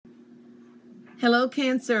Hello,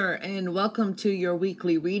 Cancer, and welcome to your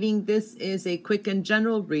weekly reading. This is a quick and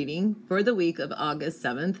general reading for the week of August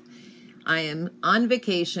 7th. I am on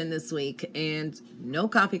vacation this week and no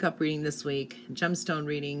coffee cup reading this week, gemstone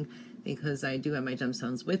reading, because I do have my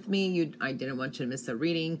gemstones with me. I didn't want you to miss a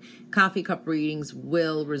reading. Coffee cup readings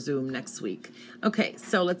will resume next week. Okay,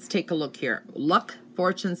 so let's take a look here. Luck,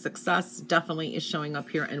 fortune, success definitely is showing up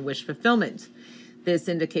here, and wish fulfillment. This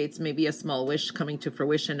indicates maybe a small wish coming to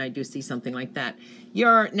fruition. I do see something like that.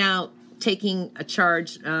 You're now taking a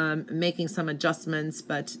charge, making some adjustments,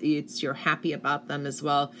 but you're happy about them as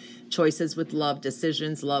well. Choices with love,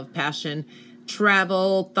 decisions, love, passion,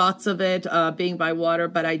 travel, thoughts of it, being by water.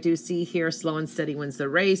 But I do see here slow and steady wins the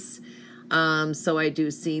race. So I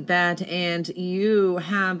do see that. And you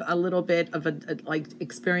have a little bit of like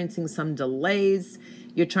experiencing some delays.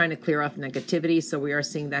 You're trying to clear off negativity. So we are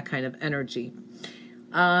seeing that kind of energy.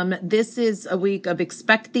 This is a week of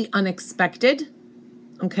expect the unexpected.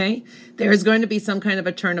 Okay. There's going to be some kind of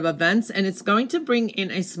a turn of events, and it's going to bring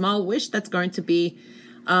in a small wish that's going to be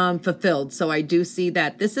fulfilled. So I do see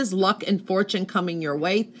that this is luck and fortune coming your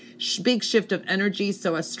way. Big shift of energy.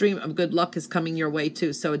 So a stream of good luck is coming your way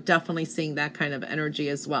too. So definitely seeing that kind of energy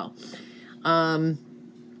as well.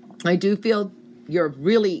 I do feel you're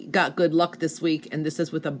really got good luck this week, and this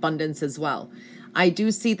is with abundance as well. I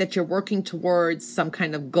do see that you're working towards some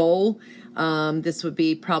kind of goal. This would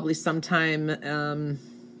be probably sometime,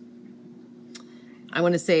 I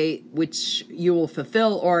want to say, which you will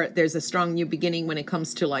fulfill, or there's a strong new beginning when it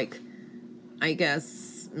comes to, like, I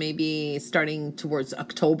guess, maybe starting towards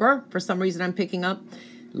October. For some reason, I'm picking up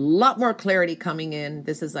a lot more clarity coming in.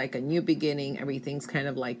 This is like a new beginning. Everything's kind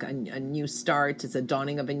of like a new start. It's a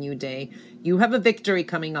dawning of a new day. You have a victory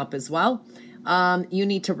coming up as well. You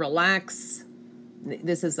need to relax.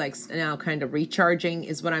 This is like now kind of recharging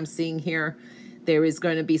is what I'm seeing here. There is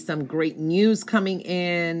going to be some great news coming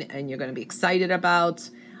in, and you're going to be excited about.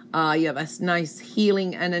 You have a nice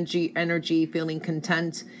healing energy, feeling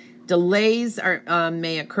content. Delays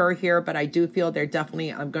may occur here, but I do feel they're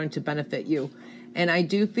definitely going to benefit you. And I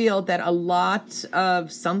do feel that a lot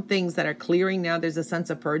of some things that are clearing now, there's a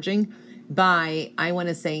sense of purging by, I want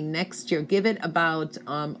to say, next year. Give it about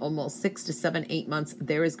almost 6 to 7, 8 months.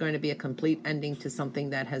 There is going to be a complete ending to something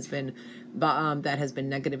that has been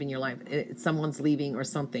negative in your life. Someone's leaving or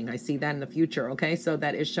something. I see that in the future. Okay, so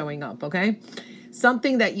that is showing up. Okay,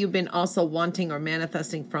 something that you've been also wanting or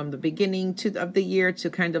manifesting from the beginning of the year to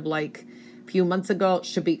kind of like a few months ago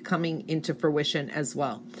should be coming into fruition as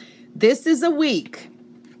well. This is a week.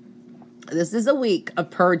 This is a week of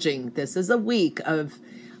purging. This is a week of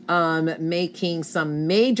making some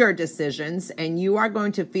major decisions, and you are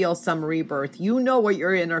going to feel some rebirth. You know what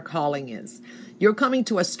your inner calling is. You're coming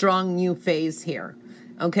to a strong new phase here.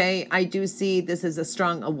 Okay, I do see this is a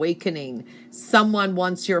strong awakening. Someone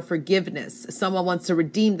wants your forgiveness. Someone wants to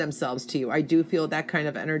redeem themselves to you. I do feel that kind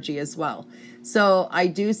of energy as well. So I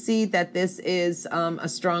do see that this is a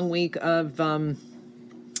strong week of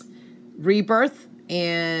rebirth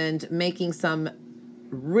and making some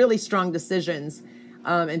really strong decisions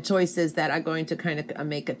and choices that are going to kind of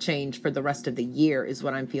make a change for the rest of the year is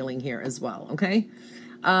what I'm feeling here as well. Okay.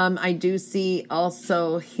 I do see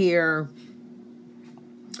also here,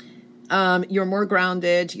 you're more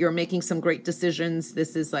grounded. You're making some great decisions.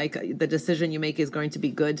 This is like the decision you make is going to be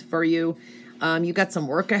good for you. You got some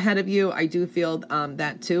work ahead of you. I do feel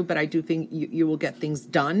that too, but I do think you will get things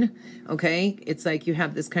done. Okay. It's like you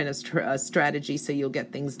have this kind of strategy, so you'll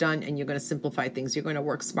get things done, and you're going to simplify things. You're going to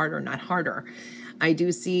work smarter, not harder. I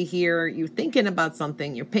do see here you're thinking about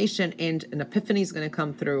something, you're patient, and an epiphany is going to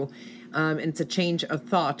come through. And it's a change of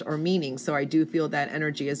thought or meaning. So I do feel that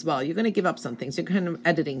energy as well. You're going to give up some things. You're kind of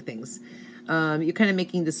editing things. You're kind of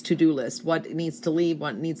making this to-do list. What needs to leave,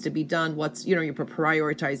 what needs to be done, you're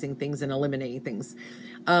prioritizing things and eliminating things.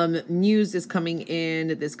 News is coming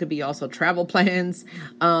in. This could be also travel plans.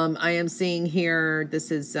 I am seeing here,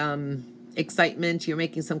 this is excitement. You're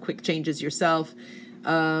making some quick changes yourself.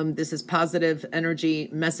 This is positive energy.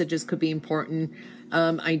 Messages could be important.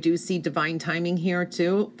 I do see divine timing here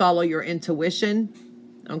too. Follow your intuition.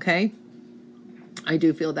 Okay. I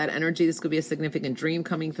do feel that energy. This could be a significant dream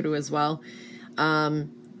coming through as well.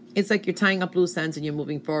 It's like you're tying up loose ends and you're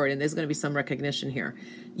moving forward, and there's going to be some recognition here.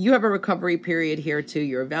 You have a recovery period here too.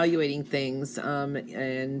 You're evaluating things, and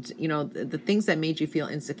the things that made you feel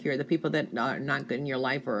insecure, the people that are not good in your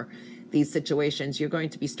life, or these situations, you're going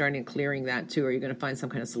to be starting clearing that too, or you're going to find some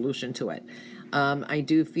kind of solution to it. I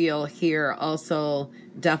do feel here also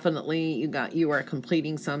definitely you are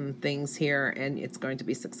completing some things here, and it's going to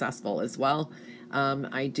be successful as well.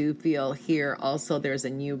 I do feel here also there's a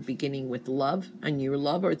new beginning with love, a new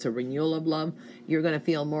love, or it's a renewal of love. You're going to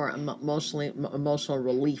feel more emotional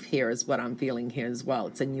relief here is what I'm feeling here as well.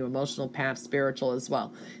 It's a new emotional path, spiritual as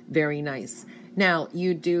well. Very nice. Now,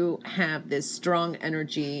 you do have this strong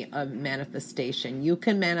energy of manifestation. You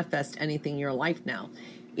can manifest anything in your life now.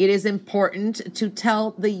 It is important to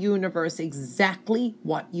tell the universe exactly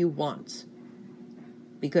what you want.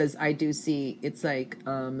 Because I do see it's like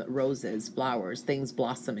roses, flowers, things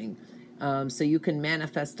blossoming. So you can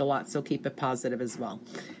manifest a lot, so keep it positive as well.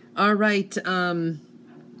 All right,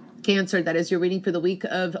 Cancer, that is your reading for the week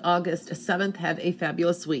of August 7th. Have a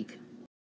fabulous week.